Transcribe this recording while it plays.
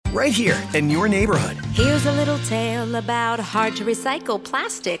right here in your neighborhood. Here's a little tale about hard-to-recycle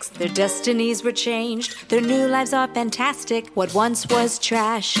plastics. Their destinies were changed. Their new lives are fantastic. What once was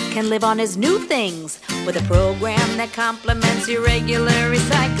trash can live on as new things with a program that complements your regular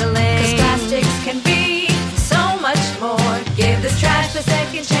recycling. 'Cause plastics can be so much more. Give this trash the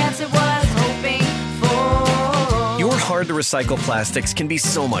second chance it was hoping for. Your hard-to-recycle plastics can be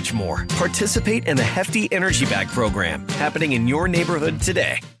so much more. Participate in the Hefty Energy Bag program happening in your neighborhood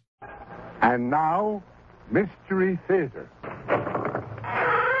today. And now, Mystery Theater.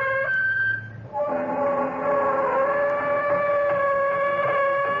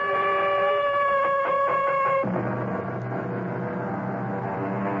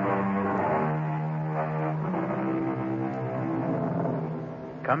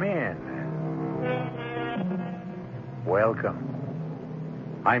 Come in. Welcome.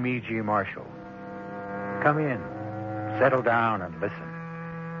 I'm E.G. Marshall. Come in, settle down, and listen.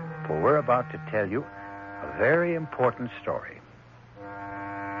 For we're about to tell you a very important story.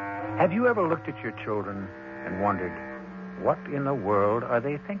 Have you ever looked at your children and wondered, what in the world are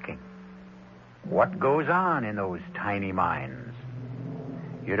they thinking? What goes on in those tiny minds?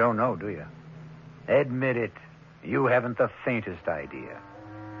 You don't know, do you? Admit it, you haven't the faintest idea.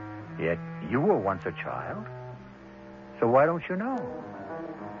 Yet you were once a child. So why don't you know?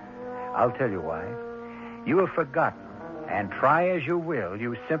 I'll tell you why. You have forgotten. And try as you will,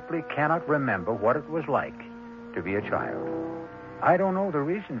 you simply cannot remember what it was like to be a child. I don't know the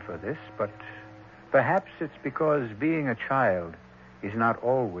reason for this, but perhaps it's because being a child is not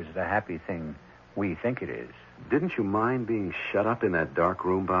always the happy thing we think it is. Didn't you mind being shut up in that dark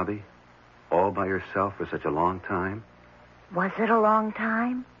room, Bobby? All by yourself for such a long time? Was it a long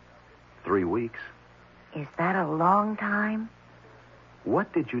time? 3 weeks. Is that a long time?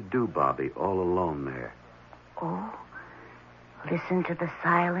 What did you do, Bobby, all alone there? Oh, listen to the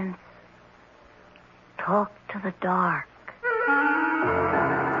silence. Talk to the dark.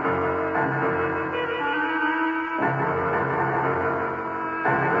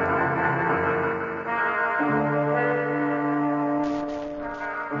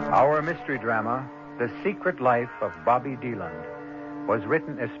 Our mystery drama, The Secret Life of Bobby Deland, was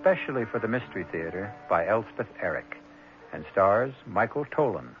written especially for the Mystery Theater by Elspeth Eric and stars Michael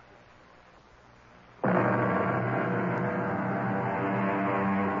Tolan.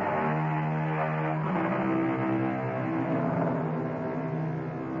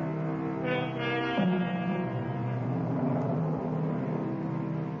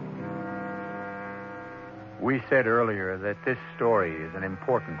 We said earlier that this story is an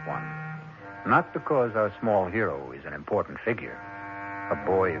important one, not because our small hero is an important figure. A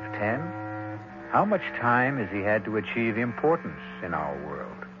boy of 10? How much time has he had to achieve importance in our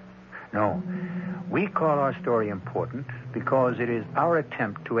world? No, we call our story important because it is our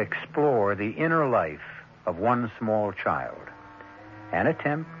attempt to explore the inner life of one small child. An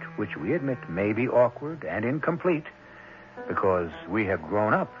attempt which we admit may be awkward and incomplete because we have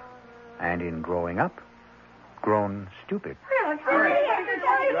grown up, and in growing up, grown stupid. All right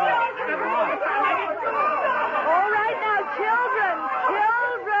now, children,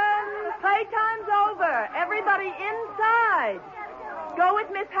 playtime's over. Everybody inside. Go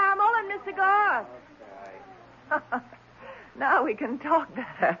with Miss Hamill and Mr. Garth. Now we can talk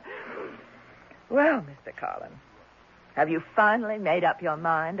better. Well, Mr. Collins, have you finally made up your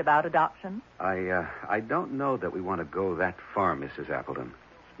mind about adoption? I don't know that we want to go that far, Mrs. Appleton.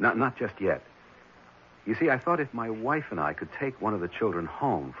 Not just yet. You see, I thought if my wife and I could take one of the children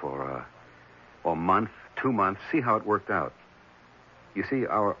home for a month, 2 months, see how it worked out. You see,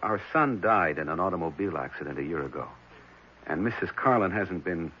 our son died in an automobile accident a year ago. And Mrs. Carlin hasn't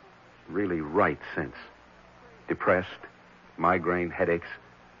been really right since. Depressed, migraine, headaches,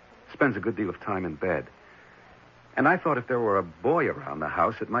 spends a good deal of time in bed. And I thought if there were a boy around the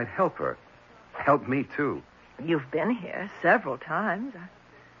house, it might help her. Help me, too. You've been here several times.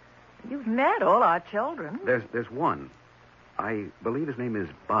 You've met all our children. There's one. I believe his name is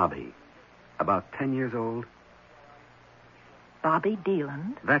Bobby. About 10 years old. Bobby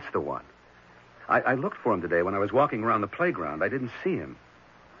Deland? That's the one. I looked for him today when I was walking around the playground. I didn't see him.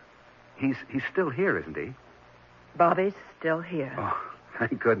 He's still here, isn't he? Bobby's still here. Oh,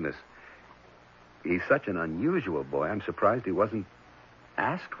 thank goodness. He's such an unusual boy. I'm surprised he wasn't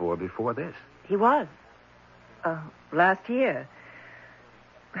asked for before this. He was. Last year.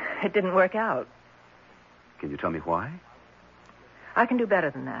 It didn't work out. Can you tell me why? I can do better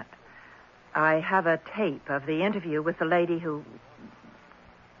than that. I have a tape of the interview with the lady who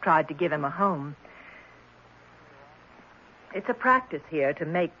tried to give him a home. It's a practice here to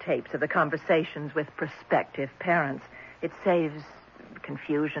make tapes of the conversations with prospective parents. It saves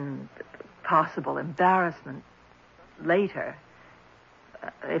confusion, possible embarrassment later,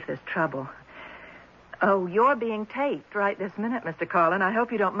 if there's trouble. Oh, you're being taped right this minute, Mr. Carlin. I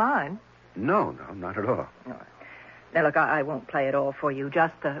hope you don't mind. No, not at all. All right. Now, look, I won't play it all for you,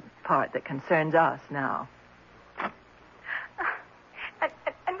 just the part that concerns us now.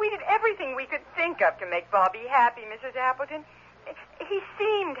 And we did everything we could think of to make Bobby happy, Mrs. Appleton. He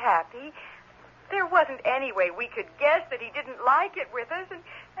seemed happy. There wasn't any way we could guess that he didn't like it with us.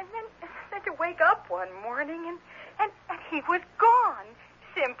 And then to wake up one morning and he was gone.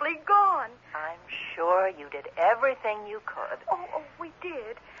 Simply gone. I'm sure you did everything you could. Oh, we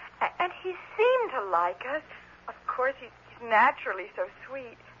did. And he seemed to like us. Of course, he's naturally so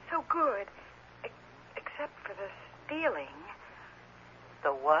sweet, so good. Except for the stealing. The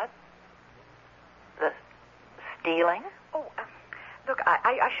what? The stealing? Oh, look,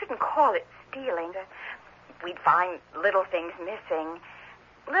 I shouldn't call it stealing. We'd find little things missing.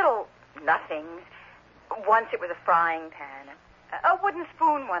 Little nothings. Once it was a frying pan. A wooden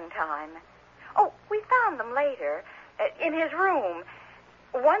spoon one time. Oh, we found them later. In his room.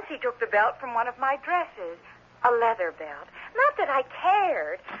 Once he took the belt from one of my dresses. A leather belt. Not that I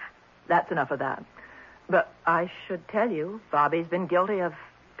cared. That's enough of that. But I should tell you, Bobby's been guilty of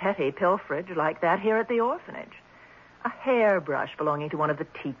petty pilferage like that here at the orphanage. A hairbrush belonging to one of the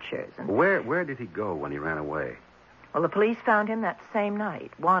teachers. And Where did he go when he ran away? well, the police found him that same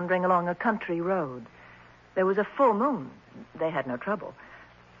night, wandering along a country road. There was a full moon. They had no trouble.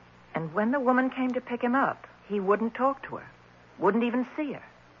 And when the woman came to pick him up, he wouldn't talk to her. Wouldn't even see her.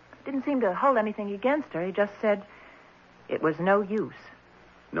 Didn't seem to hold anything against her. He just said it was no use.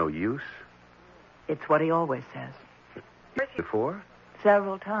 No use? It's what he always says. Before?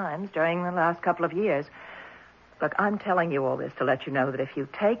 Several times during the last couple of years. Look, I'm telling you all this to let you know that if you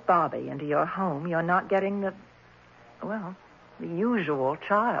take Bobby into your home, you're not getting the usual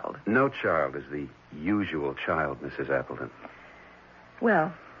child. No child is the usual child, Mrs. Appleton.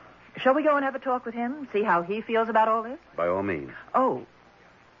 Well, shall we go and have a talk with him? See how he feels about all this? By all means. Oh,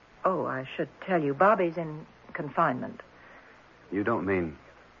 I should tell you, Bobby's in confinement. You don't mean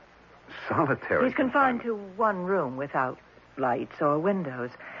solitary He's confined to one room without lights or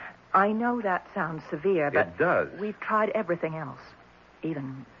windows. I know that sounds severe, but It does. we've tried everything else.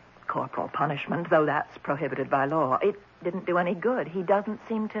 Even corporal punishment, though that's prohibited by law. It didn't do any good. He doesn't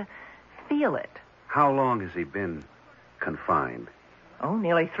seem to feel it. How long has he been confined? Oh,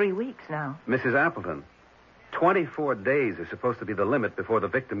 nearly 3 weeks now. Mrs. Appleton, 24 days is supposed to be the limit before the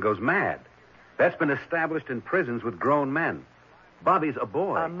victim goes mad. That's been established in prisons with grown men. Bobby's a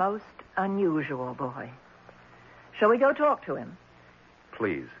boy. A most unusual boy. Shall we go talk to him?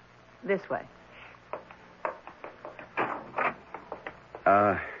 Please. This way.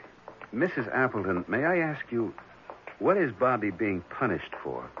 Mrs. Appleton, may I ask you, what is Bobby being punished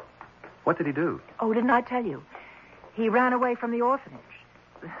for? What did he do? Oh, didn't I tell you? He ran away from the orphanage.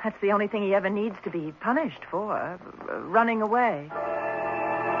 That's the only thing he ever needs to be punished for. Running away.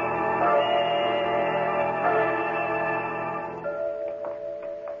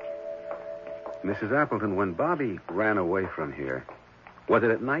 Mrs. Appleton, when Bobby ran away from here, was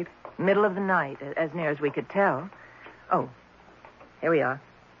it at night? Middle of the night, as near as we could tell. Oh, here we are.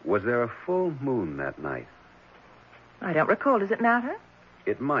 Was there a full moon that night? I don't recall. Does it matter?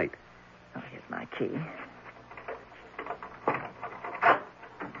 It might. Oh, here's my key.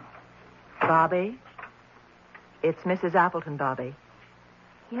 Bobby? It's Mrs. Appleton, Bobby.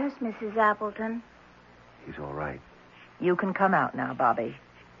 Yes, Mrs. Appleton. He's all right. You can come out now, Bobby.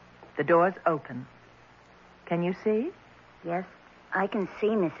 The door's open. Can you see? Yes, I can see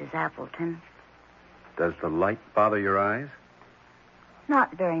Mrs. Appleton. Does the light bother your eyes?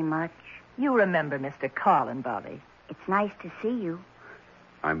 Not very much. You remember Mr. Carlin, Bobby. It's nice to see you.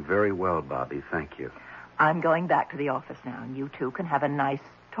 I'm very well, Bobby. Thank you. I'm going back to the office now, and you two can have a nice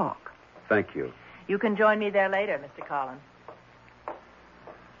talk. Thank you. You can join me there later, Mr. Carlin.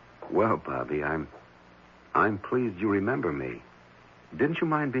 Well, Bobby, I'm pleased you remember me. Didn't you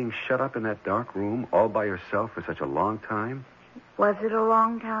mind being shut up in that dark room all by yourself for such a long time? Was it a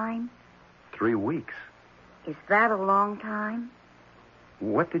long time? 3 weeks. Is that a long time?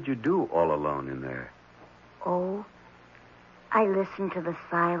 What did you do all alone in there? Oh, I listened to the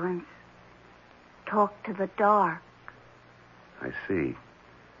silence. Talked to the dark. I see.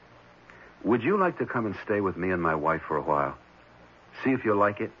 Would you like to come and stay with me and my wife for a while? See if you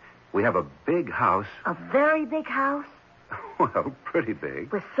like it. We have a big house. A very big house? Well, pretty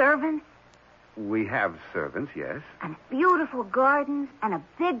big. With servants? We have servants, yes. And beautiful gardens and a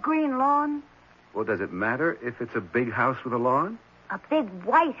big green lawn? Well, does it matter if it's a big house with a lawn? A big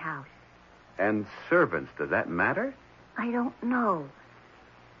white house. And servants, does that matter? I don't know.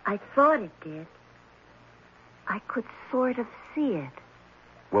 I thought it did. I could sort of see it.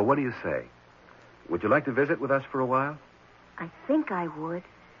 Well, what do you say? Would you like to visit with us for a while? I think I would.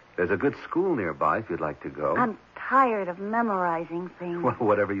 There's a good school nearby if you'd like to go. I'm tired of memorizing things. Well,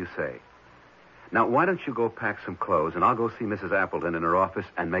 whatever you say. Now, why don't you go pack some clothes, and I'll go see Mrs. Appleton in her office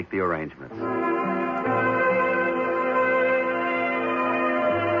and make the arrangements.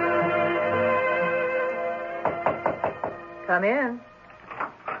 Come in.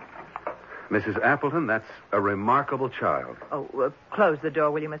 Mrs. Appleton, that's a remarkable child. Oh, close the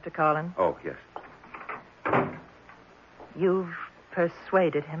door, will you, Mr. Collin? Oh, yes. You've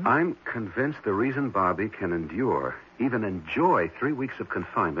persuaded him? I'm convinced the reason Bobby can endure, even enjoy 3 weeks of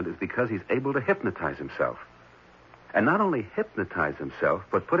confinement is because he's able to hypnotize himself. And not only hypnotize himself,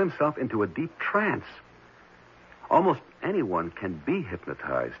 but put himself into a deep trance. Almost anyone can be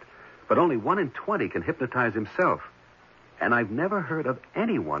hypnotized, but only 1 in 20 can hypnotize himself. And I've never heard of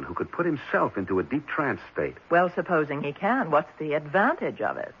anyone who could put himself into a deep trance state. Well, supposing he can, what's the advantage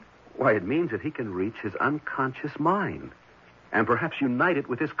of it? Why, it means that he can reach his unconscious mind and perhaps unite it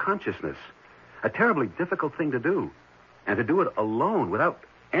with his consciousness. A terribly difficult thing to do. And to do it alone, without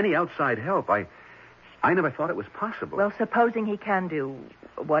any outside help, I never thought it was possible. Well, supposing he can do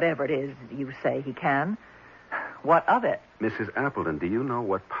whatever it is you say he can, what of it? Mrs. Appleton, do you know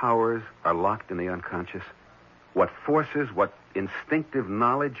what powers are locked in the unconscious? What forces, what instinctive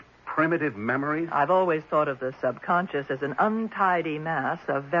knowledge, primitive memories? I've always thought of the subconscious as an untidy mass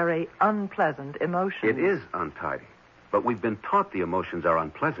of very unpleasant emotions. It is untidy. But we've been taught the emotions are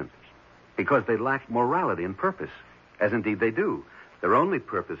unpleasant because they lack morality and purpose, as indeed they do. Their only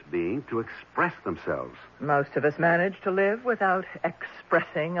purpose being to express themselves. Most of us manage to live without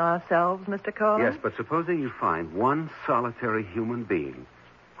expressing ourselves, Mr. Collin. Yes, but supposing you find one solitary human being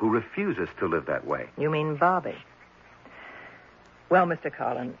who refuses to live that way. You mean Bobby? Well, Mr.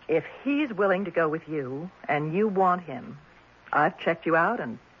 Collin, if he's willing to go with you and you want him, I've checked you out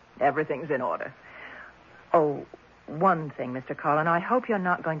and everything's in order. Oh, one thing, Mr. Collin, I hope you're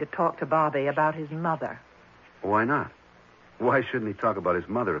not going to talk to Bobby about his mother. Why not? Why shouldn't he talk about his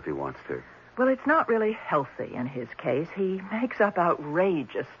mother if he wants to? Well, it's not really healthy in his case. He makes up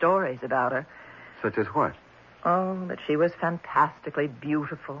outrageous stories about her. Such as what? Oh, that she was fantastically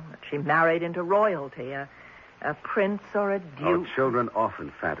beautiful, that she married into royalty, a prince or a duke. Oh, children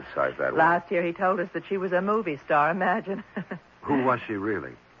often fantasize that way. Last year he told us that she was a movie star, imagine. Who was she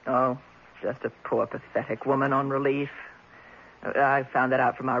really? Oh, just a poor, pathetic woman on relief. I found that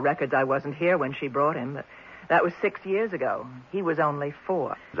out from our records. I wasn't here when she brought him, but that was 6 years ago. He was only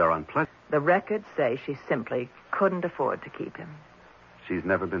 4. They're unpleasant. The records say she simply couldn't afford to keep him. She's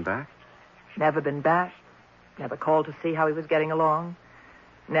never been back? Never been back. Never called to see how he was getting along.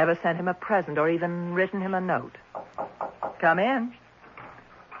 Never sent him a present or even written him a note. Come in.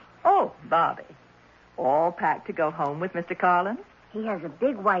 Oh, Bobby. All packed to go home with Mr. Collins? He has a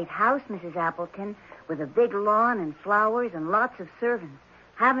big white house, Mrs. Appleton, with a big lawn and flowers and lots of servants.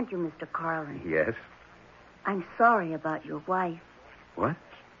 Haven't you, Mr. Carlin? Yes. I'm sorry about your wife. What?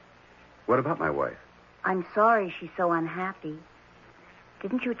 What about my wife? I'm sorry she's so unhappy.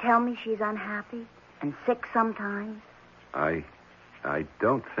 Didn't you tell me she's unhappy and sick sometimes? I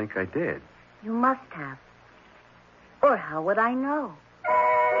don't think I did. You must have. Or how would I know?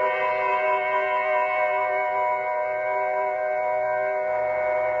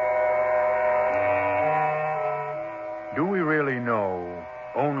 Do we really know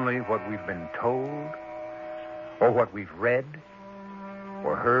only what we've been told? Or what we've read?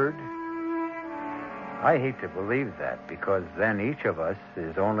 Or heard? I hate to believe that, because then each of us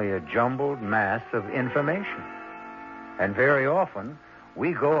is only a jumbled mass of information. And very often,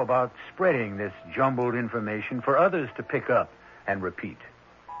 we go about spreading this jumbled information for others to pick up and repeat.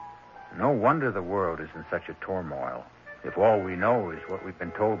 No wonder the world is in such a turmoil, if all we know is what we've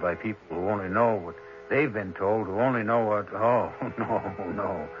been told by people who only know what they've been told, who only know what... Oh,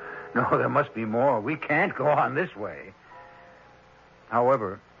 no, there must be more. We can't go on this way.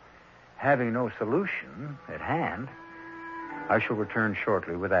 However, having no solution at hand, I shall return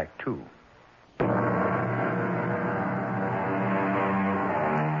shortly with Act 2.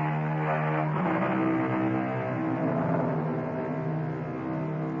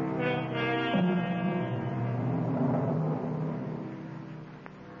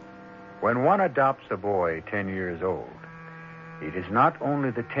 When one adopts a boy 10 years old, it is not only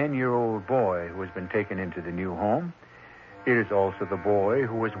the 10-year-old boy who has been taken into the new home, it is also the boy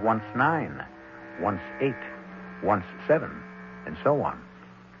who was once 9, once 8, once 7, and so on,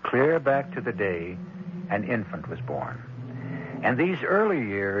 clear back to the day an infant was born. And these early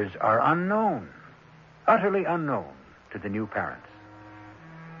years are unknown, utterly unknown to the new parents.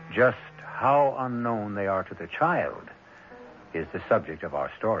 Just how unknown they are to the child is the subject of our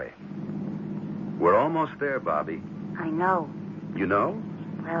story. We're almost there, Bobby. I know. You know?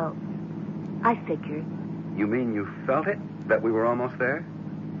 Well, I figured. You mean you felt it? That we were almost there?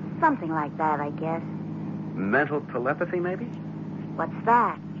 Something like that, I guess. Mental telepathy, maybe? What's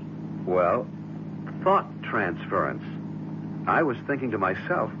that? Well, thought transference. I was thinking to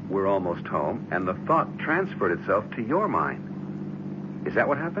myself, we're almost home, and the thought transferred itself to your mind. Is that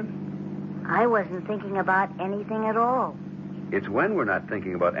what happened? I wasn't thinking about anything at all. It's when we're not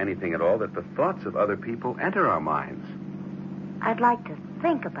thinking about anything at all that the thoughts of other people enter our minds. I'd like to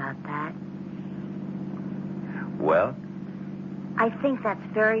think about that. Well? I think that's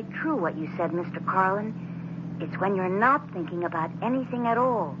very true, what you said, Mr. Carlin. It's when you're not thinking about anything at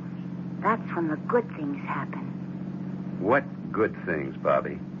all. That's when the good things happen. What good things,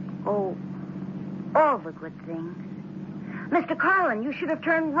 Bobby? Oh, all the good things. Mr. Carlin, you should have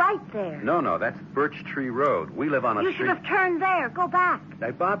turned right there. No, that's Birch Tree Road. We live on a You street... should have turned there. Go back.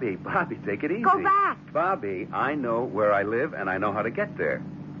 Hey, Bobby, take it easy. Go back. Bobby, I know where I live, and I know how to get there.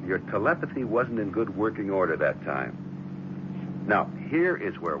 Your telepathy wasn't in good working order that time. Now, here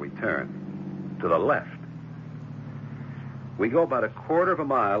is where we turn. To the left. We go about a quarter of a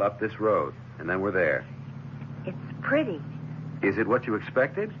mile up this road, and then we're there. It's pretty. Is it what you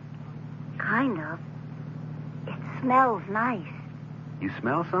expected? Kind of. It smells nice. You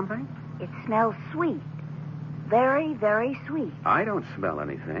smell something? It smells sweet. Very, very sweet. I don't smell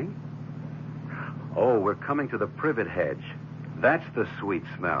anything. Oh, we're coming to the privet hedge. That's the sweet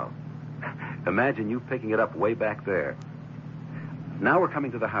smell. Imagine you picking it up way back there. Now we're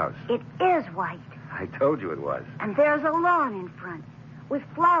coming to the house. It is white. I told you it was. And there's a lawn in front with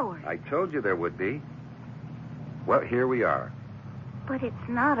flowers. I told you there would be. Well, here we are. But it's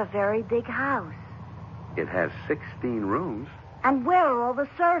not a very big house. It has 16 rooms. And where are all the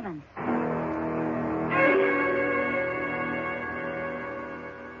servants?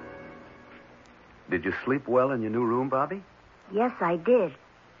 Did you sleep well in your new room, Bobby? Yes, I did.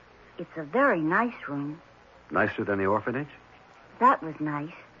 It's a very nice room. Nicer than the orphanage? That was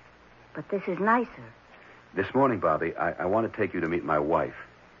nice. But this is nicer. This morning, Bobby, I want to take you to meet my wife.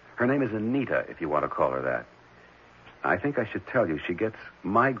 Her name is Anita, if you want to call her that. I think I should tell you she gets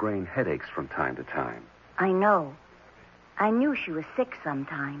migraine headaches from time to time. I know. I knew she was sick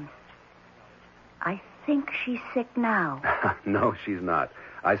sometimes. I think she's sick now. No, she's not.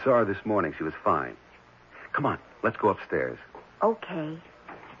 I saw her this morning. She was fine. Come on, let's go upstairs. Okay.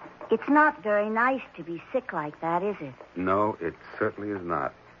 It's not very nice to be sick like that, is it? No, it certainly is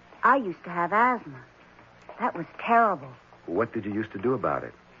not. I used to have asthma. That was terrible. What did you used to do about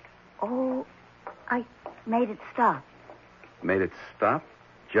it? Oh, I made it stop. Made it stop?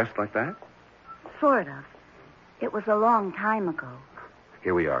 Just like that? Sort of. It was a long time ago.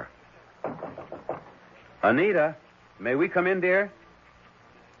 Here we are. Anita, may we come in, dear?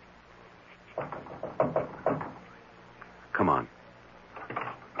 Come on.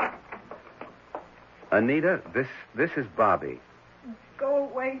 Anita, this is Bobby. Go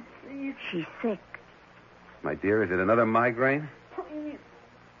away, please. She's sick. My dear, is it another migraine? Please.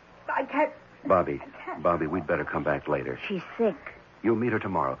 I can't. Bobby, we'd better come back later. She's sick. You'll meet her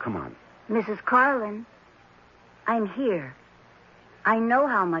tomorrow. Come on. Mrs. Carlin, I'm here. I know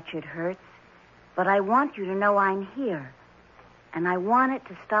how much it hurts, but I want you to know I'm here. And I want it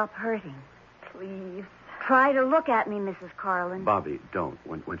to stop hurting. Please. Try to look at me, Mrs. Carlin. Bobby, don't.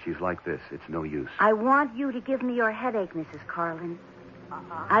 When she's like this, it's no use. I want you to give me your headache, Mrs. Carlin.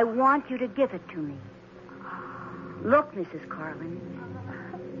 I want you to give it to me. Look, Mrs. Carlin.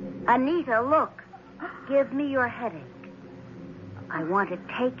 Anita, look. Give me your headache. I want to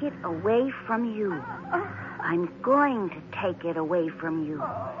take it away from you. I'm going to take it away from you.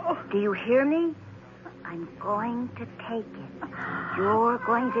 Do you hear me? I'm going to take it. You're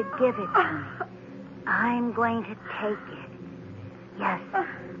going to give it to me. I'm going to take it. Yes,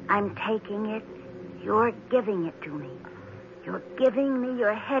 I'm taking it. You're giving it to me. You're giving me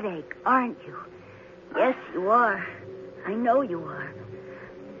your headache, aren't you? Yes, you are. I know you are.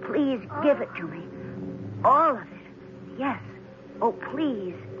 Please give it to me. All of it. Yes. Oh,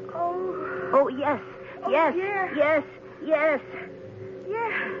 please. Oh, yes. Yes. Yeah. Yes. Yes.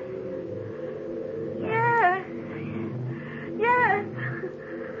 Yes. Yes. Yes.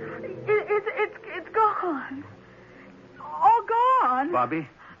 It's gone. All gone. Bobby,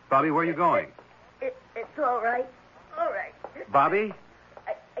 where are you going? It's all right. All right. Bobby?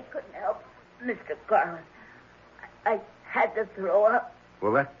 I couldn't help Mr. Garland. I had to throw up.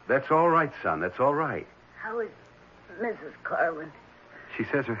 Well, that's all right, son. That's all right. How is Mrs. Carlin? She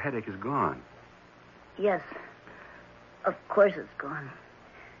says her headache is gone. Yes. Of course it's gone.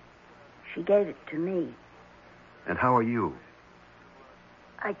 She gave it to me. And how are you?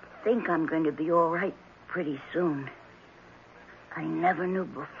 I think I'm going to be all right pretty soon. I never knew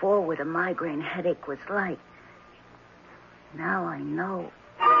before what a migraine headache was like. Now I know.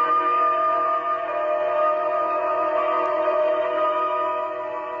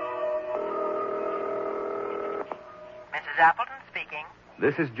 Mrs. Appleton speaking.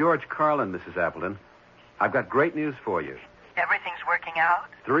 This is George Carlin, Mrs. Appleton. I've got great news for you. Everything's working out?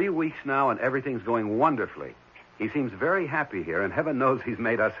 3 weeks now, and everything's going wonderfully. He seems very happy here, and heaven knows he's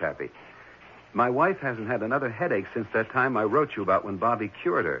made us happy. My wife hasn't had another headache since that time I wrote you about when Bobby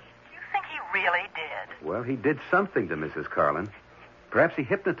cured her. You think he really did? Well, he did something to Mrs. Carlin. Perhaps he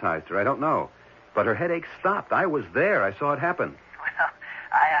hypnotized her, I don't know. But her headache stopped. I was there. I saw it happen. Well,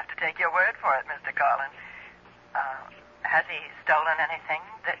 I have to take your word for it, Mr. Carlin. Has he stolen anything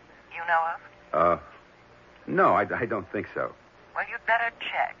that you know of? No, I don't think so. Well, you'd better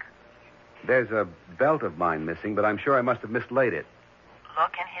check. There's a belt of mine missing, but I'm sure I must have mislaid it.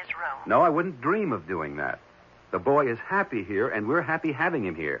 Look in his room. No, I wouldn't dream of doing that. The boy is happy here, and we're happy having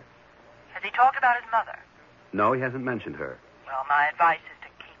him here. Has he talked about his mother? No, he hasn't mentioned her. Well, my advice is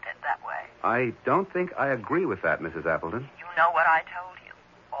to keep it that way. I don't think I agree with that, Mrs. Appleton. You know what I told you.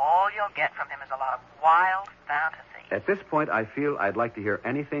 All you'll get from him is a lot of wild fantasy. At this point, I feel I'd like to hear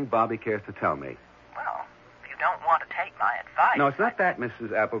anything Bobby cares to tell me. Well, if you don't want to take my advice... No, it's not that,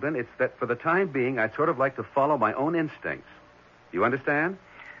 Mrs. Appleton. It's that for the time being, I'd sort of like to follow my own instincts. You understand?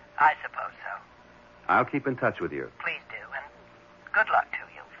 I suppose so. I'll keep in touch with you. Please do, and good luck to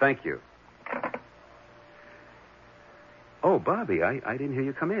you. Thank you. Oh, Bobby, I didn't hear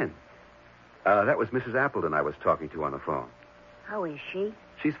you come in. That was Mrs. Appleton I was talking to on the phone. How is she?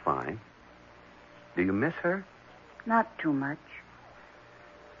 She's fine. Do you miss her? Not too much.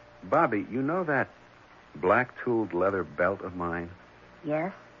 Bobby, you know that black-tooled leather belt of mine?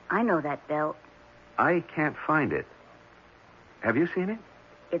 Yes, I know that belt. I can't find it. Have you seen it?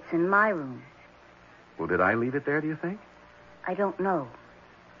 It's in my room. Well, did I leave it there, do you think? I don't know.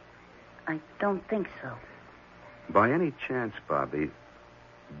 I don't think so. By any chance, Bobby,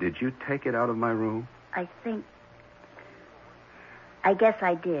 did you take it out of my room? I guess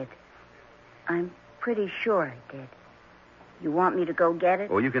I did. I'm pretty sure I did. You want me to go get it?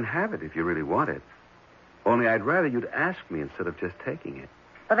 Oh, you can have it if you really want it. Only I'd rather you'd ask me instead of just taking it.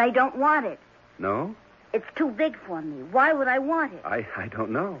 But I don't want it. No? It's too big for me. Why would I want it? I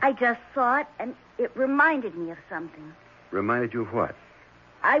don't know. I just saw it, and it reminded me of something. Reminded you of what?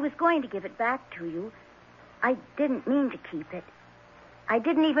 I was going to give it back to you. I didn't mean to keep it. I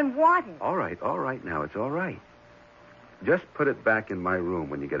didn't even want it. All right now. It's all right. Just put it back in my room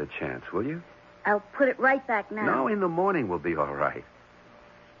when you get a chance, will you? I'll put it right back now. No, in the morning we'll be all right.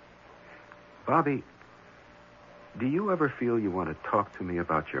 Bobby, do you ever feel you want to talk to me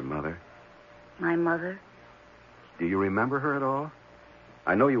about your mother? My mother? Do you remember her at all?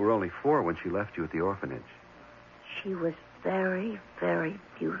 I know you were only 4 when she left you at the orphanage. She was very, very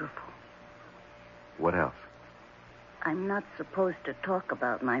beautiful. What else? I'm not supposed to talk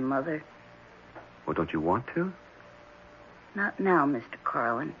about my mother. Well, don't you want to? Not now, Mr.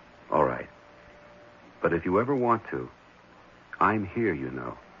 Carlin. All right. But if you ever want to, I'm here, you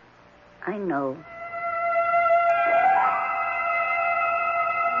know. I know.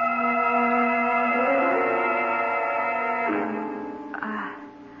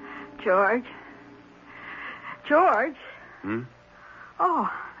 George? George? Hmm?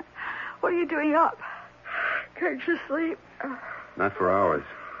 Oh, what are you doing up? Can't you sleep? Not for hours.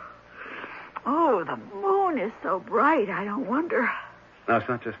 Oh, the moon is so bright. I don't wonder. No, it's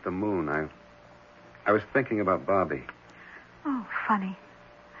not just the moon. I was thinking about Bobby. Oh, funny.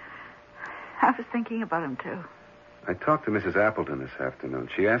 I was thinking about him, too. I talked to Mrs. Appleton this afternoon.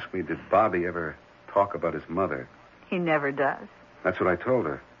 She asked me, did Bobby ever talk about his mother? He never does. That's what I told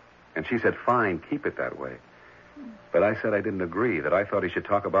her. And she said, fine, keep it that way. But I said I didn't agree, that I thought he should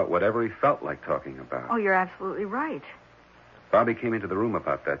talk about whatever he felt like talking about. Oh, you're absolutely right. Bobby came into the room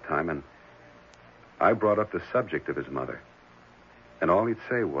about that time, and I brought up the subject of his mother. And all he'd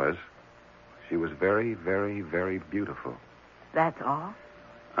say was, she was very, very, very beautiful. That's all?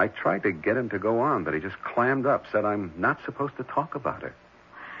 I tried to get him to go on, but he just clammed up, said I'm not supposed to talk about her.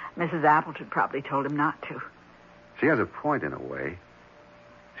 Mrs. Appleton probably told him not to. She has a point in a way.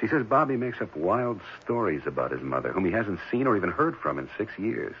 She says Bobby makes up wild stories about his mother, whom he hasn't seen or even heard from in 6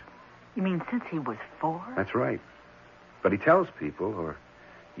 years. You mean since he was 4? That's right. But he tells people, or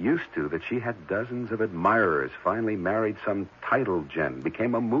used to, that she had dozens of admirers, finally married some title gent,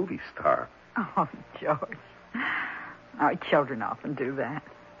 became a movie star. Oh, George. Our children often do that.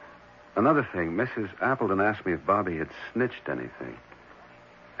 Another thing, Mrs. Appleton asked me if Bobby had snitched anything.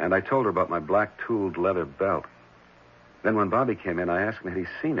 And I told her about my black tooled leather belt. Then when Bobby came in, I asked him had he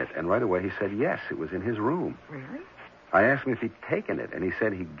seen it, and right away he said yes, it was in his room. Really? I asked him if he'd taken it, and he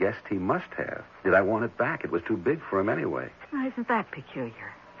said he guessed he must have. Did I want it back? It was too big for him anyway. Now, isn't that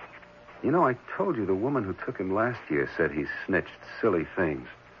peculiar? You know, I told you the woman who took him last year said he snitched silly things.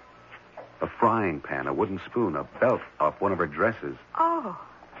 A frying pan, a wooden spoon, a belt off one of her dresses. Oh.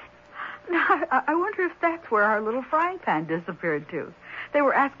 Now, I wonder if that's where our little frying pan disappeared to. They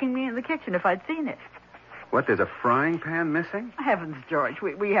were asking me in the kitchen if I'd seen it. What, there's a frying pan missing? Heavens, George,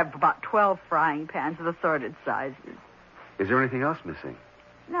 we have about 12 frying pans of assorted sizes. Is there anything else missing?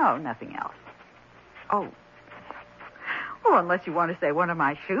 No, nothing else. Oh, unless you want to say one of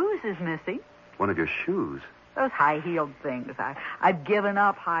my shoes is missing. One of your shoes? Those high-heeled things. I've given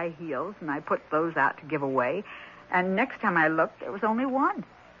up high heels, and I put those out to give away. And next time I looked, there was only one.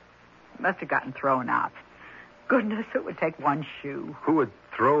 Must have gotten thrown out. Goodness, it would take one shoe. Who would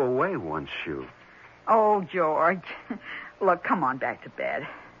throw away one shoe? Oh, George. Look, come on back to bed.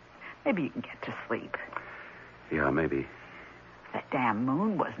 Maybe you can get to sleep. Yeah, maybe. That damn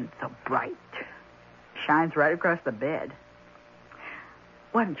moon wasn't so bright. Shines right across the bed.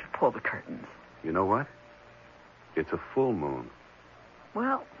 Why don't you pull the curtains? You know what? It's a full moon.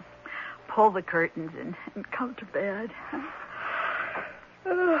 Well, pull the curtains and come to bed.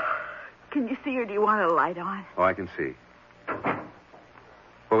 Can you see, or do you want a light on? Oh, I can see.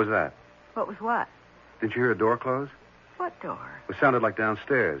 What was that? What was what? Didn't you hear a door close? What door? It sounded like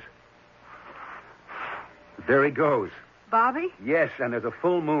downstairs. There he goes. Bobby? Yes, and there's a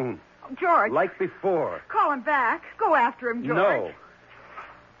full moon. Oh, George. Like before. Call him back. Go after him, George.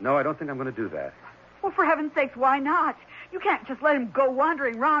 No, I don't think I'm going to do that. Well, for heaven's sakes, why not? You can't just let him go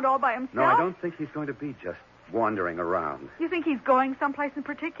wandering around all by himself. No, I don't think he's going to be just wandering around. You think he's going someplace in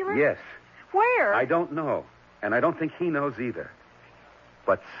particular? Yes. Where? I don't know. And I don't think he knows either.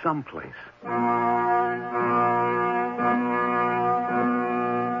 But someplace.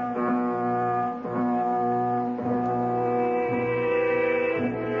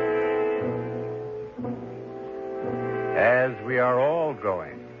 As we are all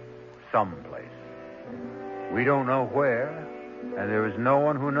going someplace. We don't know where, and there is no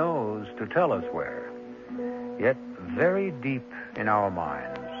one who knows to tell us where. Yet very deep in our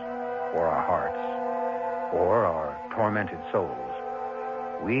minds, or our hearts, or our tormented souls,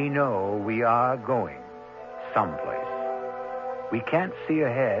 we know we are going someplace. We can't see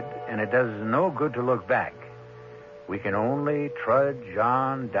ahead, and it does no good to look back. We can only trudge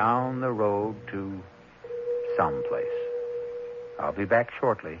on down the road to someplace. I'll be back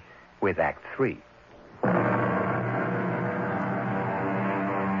shortly with Act 3.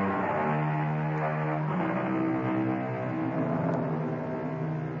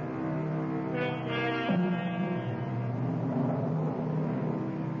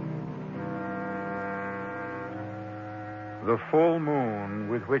 The full moon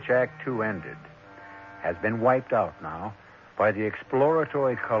with which Act 2 ended has been wiped out now by the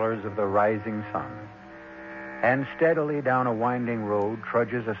exploratory colors of the rising sun. And steadily down a winding road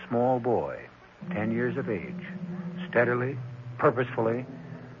trudges a small boy, 10 years of age, steadily, purposefully,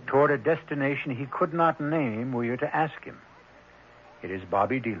 toward a destination he could not name were you to ask him. It is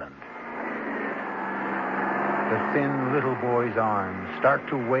Bobby Deland. The thin little boy's arms start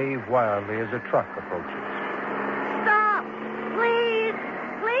to wave wildly as a truck approaches. Stop! Please!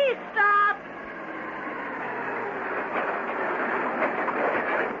 Please stop!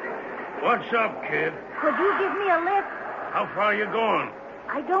 What's up, kid? Could you give me a lift? How far are you going?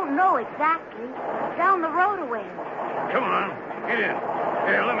 I don't know exactly. Down the road a ways. Come on, get in.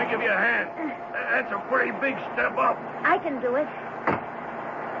 Here, let me give you a hand. That's a pretty big step up. I can do it.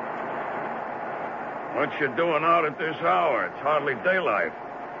 What you doing out at this hour? It's hardly daylight.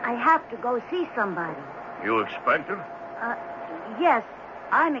 I have to go see somebody. You expected? Yes,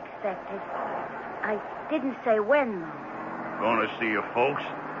 I'm expected. I didn't say when, though. Going to see your folks?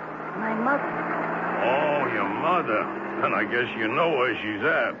 My mother. Oh, your mother. Then I guess you know where she's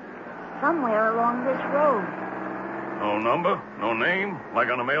at. Somewhere along this road. No number? No name? Like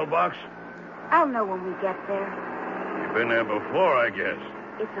on a mailbox? I'll know when we get there. You've been there before, I guess.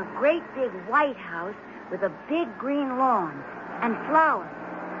 It's a great big white house with a big green lawn and flowers.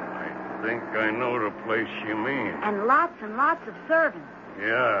 I think I know the place you mean. And lots of servants.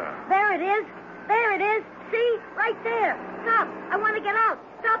 Yeah. There it is. There it is. See? Right there. Stop. I want to get out.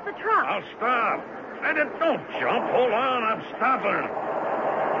 Stop the truck. I'll stop. And don't jump. Hold on. I'm stopping.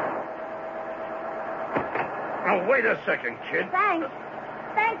 Now, wait a second, kid. Thanks.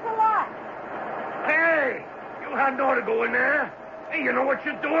 Thanks a lot. Hey! You hadn't ought to go in there. Hey, you know what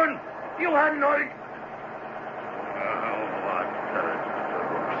you're doing? You hadn't ought to...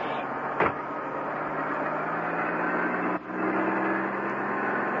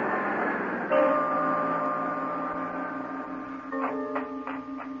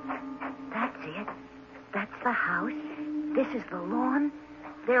 is the lawn.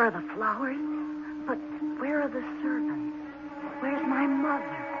 There are the flowers. But where are the servants? Where's my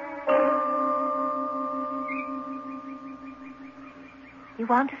mother? You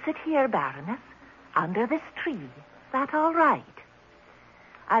want to sit here, Baroness? Under this tree. Is that all right?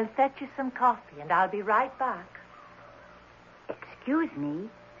 I'll fetch you some coffee, and I'll be right back. Excuse me.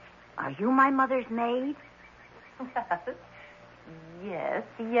 Are you my mother's maid? Yes,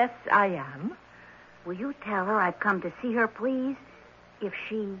 I am. Will you tell her I've come to see her, please? If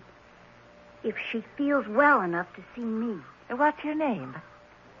she feels well enough to see me. What's your name?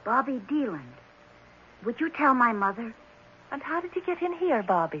 Bobby Deland. Would you tell my mother? And how did you get in here,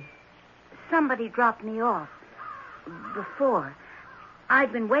 Bobby? Somebody dropped me off. Before.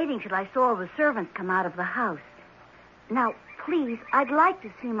 I'd been waiting till I saw all the servants come out of the house. Now, please, I'd like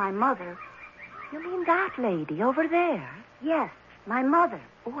to see my mother. You mean that lady over there? Yes, my mother.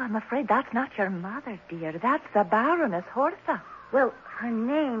 Oh, I'm afraid that's not your mother, dear. That's the Baroness Hortha. Well, her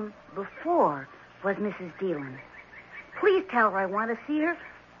name before was Mrs. Deland. Please tell her I want to see her.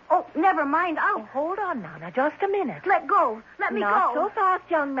 Oh, never mind. Oh, hold on now. Just a minute. Let go. Let me Not go. so fast,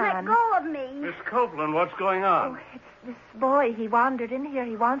 young man. Let go of me. Miss Copeland, what's going on? Oh, it's this boy. He wandered in here.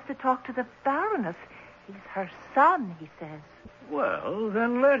 He wants to talk to the Baroness. He's her son, he says. Well,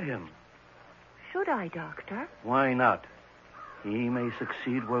 then let him. Should I, Doctor? Why not? He may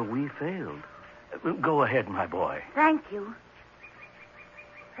succeed where we failed. Go ahead, my boy. Thank you.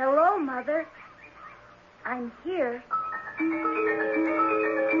 Hello, Mother. I'm here.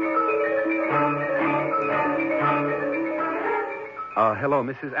 Hello,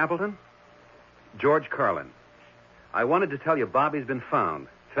 Mrs. Appleton? George Carlin. I wanted to tell you Bobby's been found.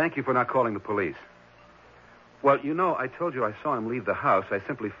 Thank you for not calling the police. Well, you know, I told you I saw him leave the house. I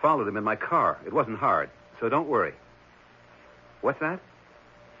simply followed him in my car. It wasn't hard, so don't worry. What's that?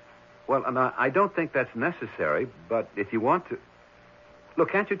 Well, now, I don't think that's necessary, but if you want to...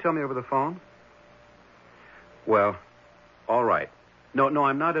 Look, can't you tell me over the phone? Well, all right. No,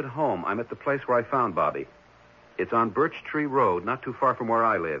 I'm not at home. I'm at the place where I found Bobby. It's on Birch Tree Road, not too far from where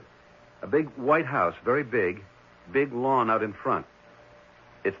I live. A big white house, very big. Big lawn out in front.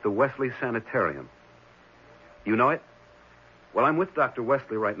 It's the Wesley Sanitarium. You know it? Well, I'm with Dr.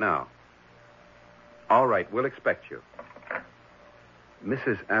 Wesley right now. All right, we'll expect you.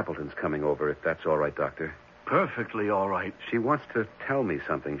 Mrs. Appleton's coming over, if that's all right, Doctor. Perfectly all right. She wants to tell me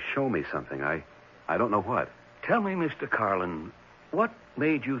something, show me something. I don't know what. Tell me, Mr. Carlin, what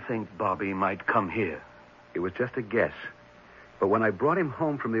made you think Bobby might come here? It was just a guess. But when I brought him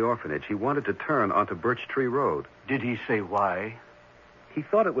home from the orphanage, he wanted to turn onto Birch Tree Road. Did he say why? He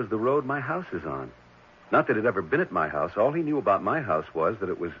thought it was the road my house is on. Not that it had ever been at my house. All he knew about my house was that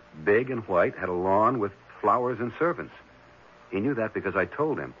it was big and white, had a lawn with flowers and servants. He knew that because I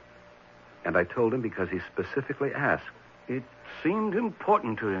told him. And I told him because he specifically asked. It seemed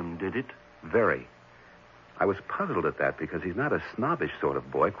important to him, did it? Very. I was puzzled at that because he's not a snobbish sort of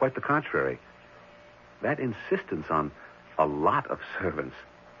boy, quite the contrary. That insistence on a lot of servants.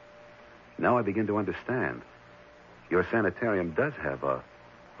 Now I begin to understand. Your sanitarium does have a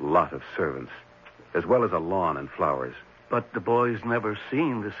lot of servants, as well as a lawn and flowers. But the boy's never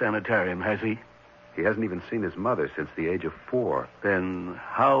seen the sanitarium, has he? He hasn't even seen his mother since the age of 4. Then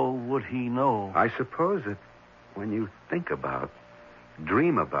how would he know? I suppose that when you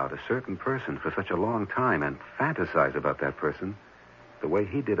dream about a certain person for such a long time and fantasize about that person the way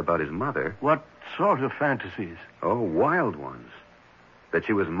he did about his mother... What sort of fantasies? Oh, wild ones. That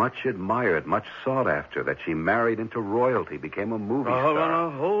she was much admired, much sought after, that she married into royalty, became a movie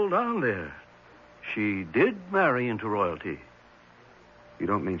star. Hold on there. She did marry into royalty. You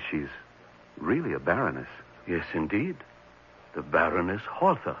don't mean she's really a baroness? Yes, indeed. The Baroness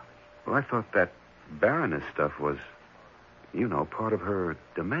Hortha. Well, I thought that baroness stuff was, part of her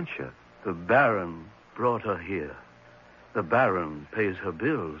dementia. The Baron brought her here. The Baron pays her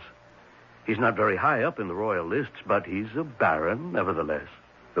bills. He's not very high up in the royal lists, but he's a baron, nevertheless.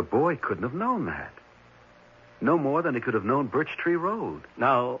 The boy couldn't have known that. No more than he could have known Birch Tree Road.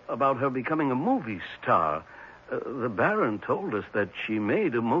 Now, about her becoming a movie star, the Baron told us that she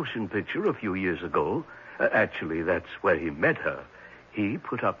made a motion picture a few years ago. Actually, that's where he met her. He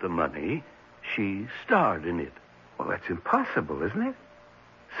put up the money. She starred in it. Well, that's impossible, isn't it?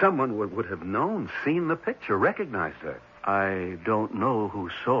 Someone would have known, seen the picture, recognized her. I don't know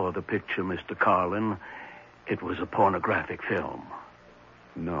who saw the picture, Mr. Carlin. It was a pornographic film.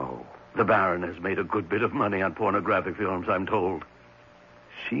 No. The Baron has made a good bit of money on pornographic films, I'm told.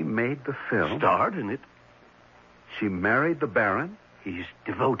 She made the film? Starred in it. She married the Baron? He's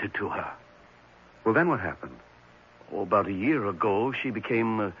devoted to her. Well, then what happened? About a year ago, she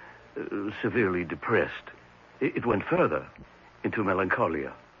became severely depressed. It went further, into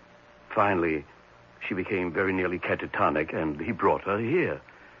melancholia. Finally, she became very nearly catatonic, and he brought her here.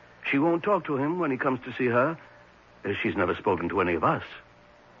 She won't talk to him when he comes to see her. She's never spoken to any of us.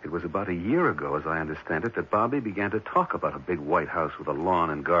 It was about a year ago, as I understand it, that Bobby began to talk about a big white house with a lawn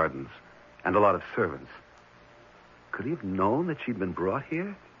and gardens and a lot of servants. Could he have known that she'd been brought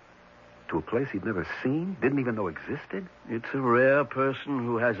here? To a place he'd never seen, didn't even know existed? It's a rare person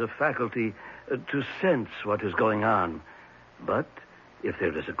who has a faculty to sense what is going on. But if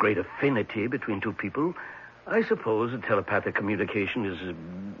there is a great affinity between two people, I suppose a telepathic communication is,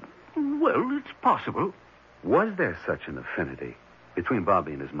 well, it's possible. Was there such an affinity between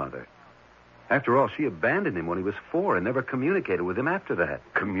Bobby and his mother? After all, she abandoned him when he was 4 and never communicated with him after that.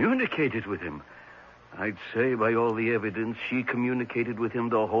 Communicated with him? I'd say by all the evidence she communicated with him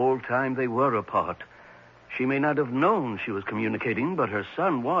the whole time they were apart. She may not have known she was communicating, but her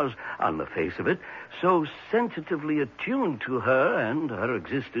son was, on the face of it, so sensitively attuned to her and her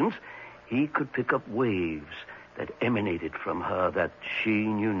existence, he could pick up waves that emanated from her that she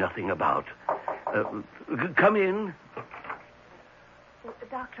knew nothing about. Come in.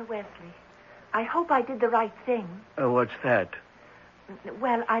 Dr. Wesley, I hope I did the right thing. What's that?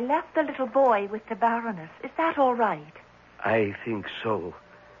 Well, I left the little boy with the Baroness. Is that all right? I think so.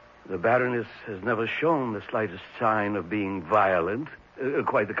 The Baroness has never shown the slightest sign of being violent.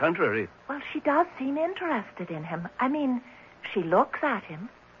 Quite the contrary. Well, she does seem interested in him. I mean, she looks at him.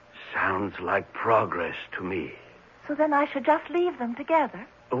 Sounds like progress to me. So then I should just leave them together?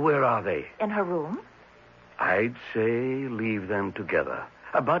 Where are they? In her room. I'd say leave them together.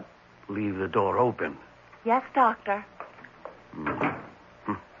 But leave the door open. Yes, Doctor.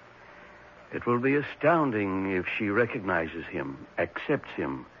 It will be astounding if she recognizes him, accepts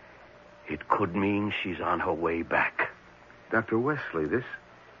him. It could mean she's on her way back. Dr. Wesley,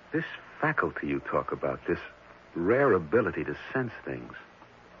 this faculty you talk about, this rare ability to sense things,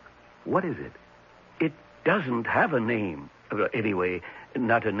 what is it? It doesn't have a name. Anyway,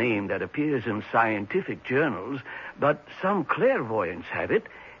 not a name that appears in scientific journals, but some clairvoyants have it,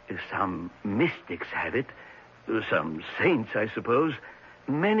 some mystics have it, some saints, I suppose.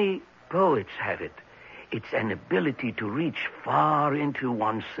 Many poets have it. It's an ability to reach far into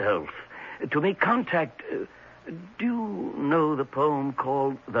oneself, to make contact. Do you know the poem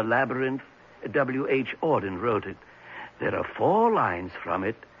called The Labyrinth? W.H. Auden wrote it. There are 4 lines from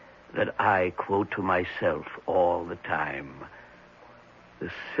it that I quote to myself all the time.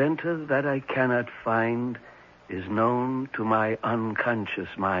 The center that I cannot find is known to my unconscious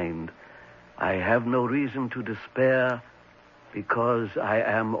mind. I have no reason to despair because I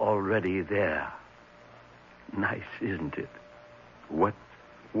am already there. Nice, isn't it? What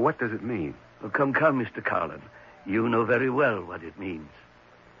does it mean? Oh, come, Mr. Carlin. You know very well what it means.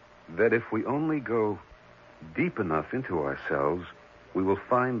 That if we only go deep enough into ourselves, we will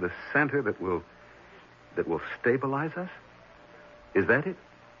find the center that will stabilize us? Is that it?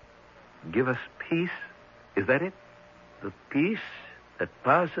 Give us peace? Is that it? The peace that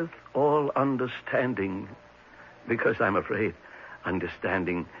passeth all understanding, because I'm afraid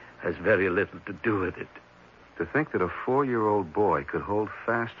understanding has very little to do with it. To think that a 4-year-old boy could hold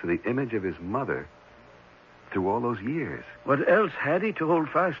fast to the image of his mother through all those years. What else had he to hold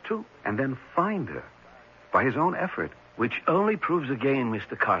fast to? And then find her by his own effort. Which only proves again,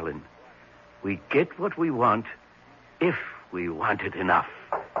 Mr. Carlin, we get what we want if we want it enough.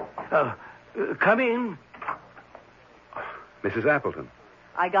 Come in. Mrs. Appleton.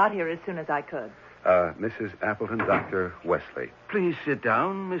 I got here as soon as I could. Mrs. Appleton, Dr. Wesley. Please sit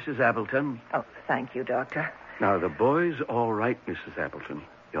down, Mrs. Appleton. Oh, thank you, Doctor. Now, the boy's all right, Mrs. Appleton.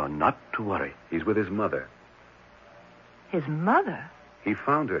 You're not to worry. He's with his mother. His mother? He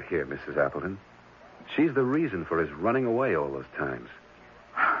found her here, Mrs. Appleton. She's the reason for his running away all those times.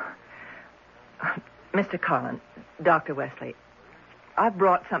 Mr. Carlin, Dr. Wesley, I've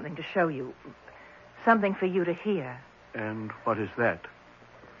brought something to show you. Something for you to hear. And what is that?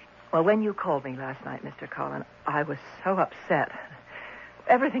 Well, when you called me last night, Mr. Carlin, I was so upset.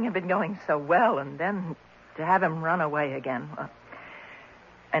 Everything had been going so well, and then to have him run away again.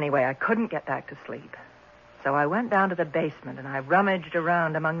 Anyway, I couldn't get back to sleep. So I went down to the basement, and I rummaged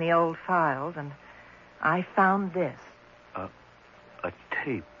around among the old files, and I found this. A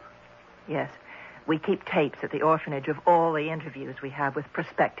tape? Yes. We keep tapes at the orphanage of all the interviews we have with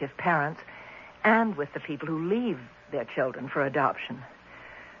prospective parents and with the people who leave their children for adoption.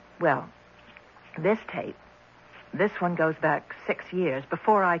 Well, this tape, this one goes back 6 years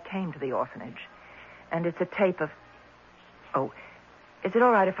before I came to the orphanage. And it's a tape of... Oh, is it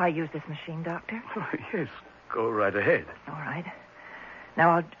all right if I use this machine, Doctor? Oh, yes, go right ahead. All right.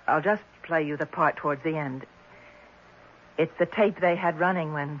 Now, I'll just play you the part towards the end. It's the tape they had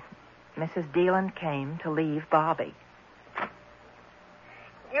running when Mrs. Deland came to leave Bobby.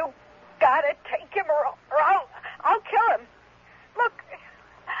 You gotta take him or I'll kill him. Look,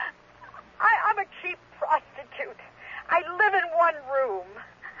 I'm a cheap prostitute. I live in one room.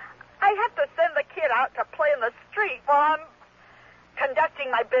 I have to send the kid out to play in the street while I'm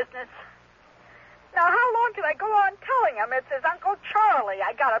conducting my business. Now, how long can I go on telling him it's his Uncle Charlie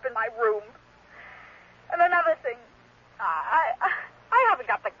I got up in my room? And another thing, I haven't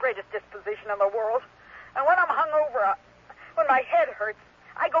got the greatest disposition in the world. And when I'm hungover, when my head hurts,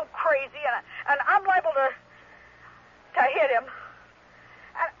 I go crazy, and I'm liable to hit him.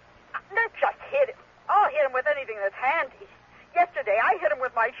 And not just hit him. I'll hit him with anything that's handy. Yesterday, I hit him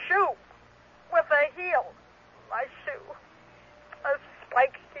with my shoe. With the heel. My shoe. A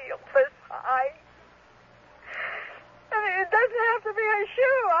spiked heel this high. I mean, it doesn't have to be a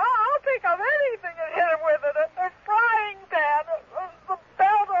shoe. I'll pick up anything and hit him with it. A frying pan, the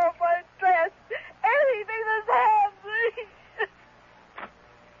belt off my dress, anything that's handy.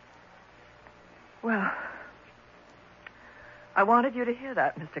 Well, I wanted you to hear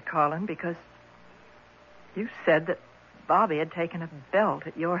that, Mr. Carlin, because you said that Bobby had taken a belt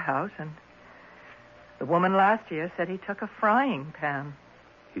at your house, and the woman last year said he took a frying pan.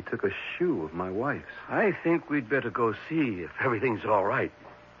 He took a shoe of my wife's. I think we'd better go see if everything's all right.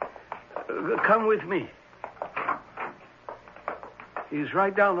 Come with me. He's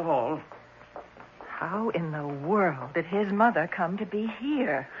right down the hall. How in the world did his mother come to be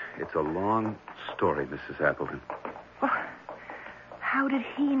here? It's a long story, Mrs. Appleton. Well, how did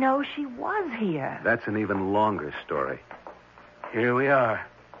he know she was here? That's an even longer story. Here we are.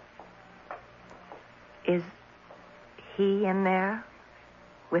 Is he in there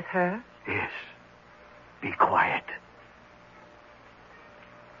with her? Yes. Be quiet.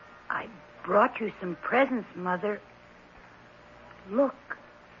 I brought you some presents, Mother. Look.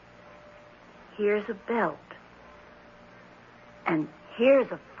 Here's a belt. And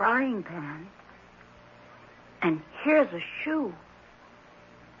here's a frying pan. And here's a shoe.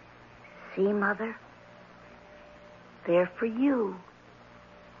 See, Mother? They're for you.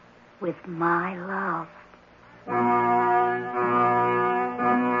 With my love.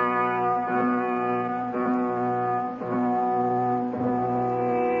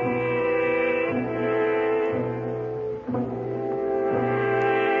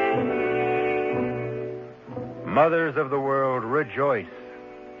 Mothers of the world, rejoice,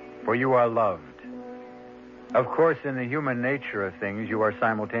 for you are loved. Of course, in the human nature of things, you are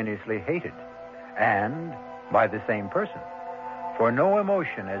simultaneously hated, and by the same person. For no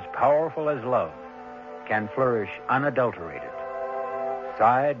emotion as powerful as love can flourish unadulterated.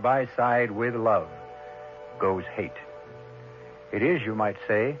 Side by side with love goes hate. It is, you might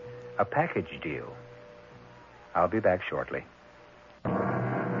say, a package deal. I'll be back shortly.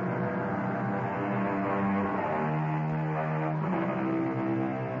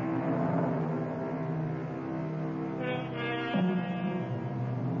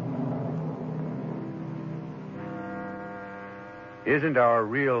 Isn't our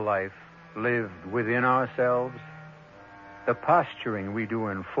real life lived within ourselves? The posturing we do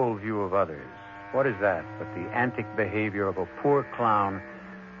in full view of others, what is that but the antic behavior of a poor clown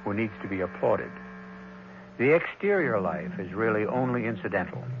who needs to be applauded? The exterior life is really only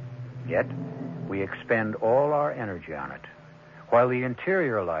incidental, yet we expend all our energy on it, while the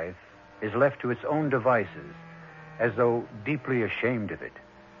interior life is left to its own devices, as though deeply ashamed of it.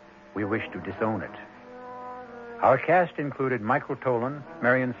 We wish to disown it. Our cast included Michael Tolan,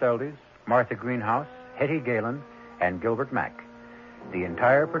 Marion Seldes, Martha Greenhouse, Hetty Galen, and Gilbert Mack. The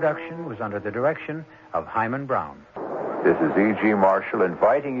entire production was under the direction of Hyman Brown. This is E.G. Marshall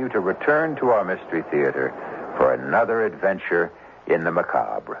inviting you to return to our Mystery Theater for another adventure in the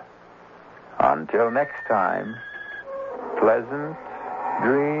macabre. Until next time, pleasant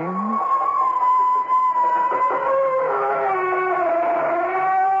dreams.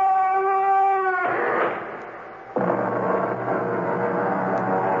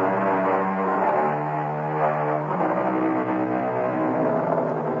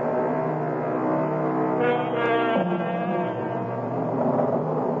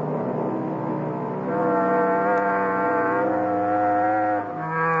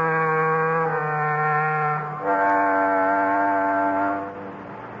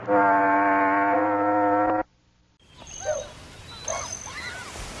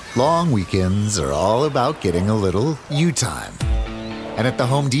 Long weekends are all about getting a little you time. And at the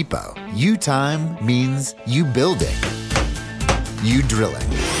Home Depot, you time means you building, you drilling,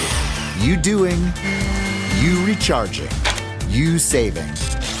 you doing, you recharging, you saving,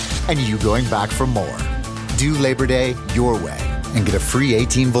 and you going back for more. Do Labor Day your way and get a free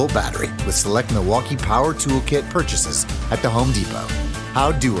 18-volt battery with select Milwaukee Power Toolkit purchases at the Home Depot.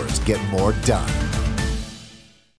 How doers get more done.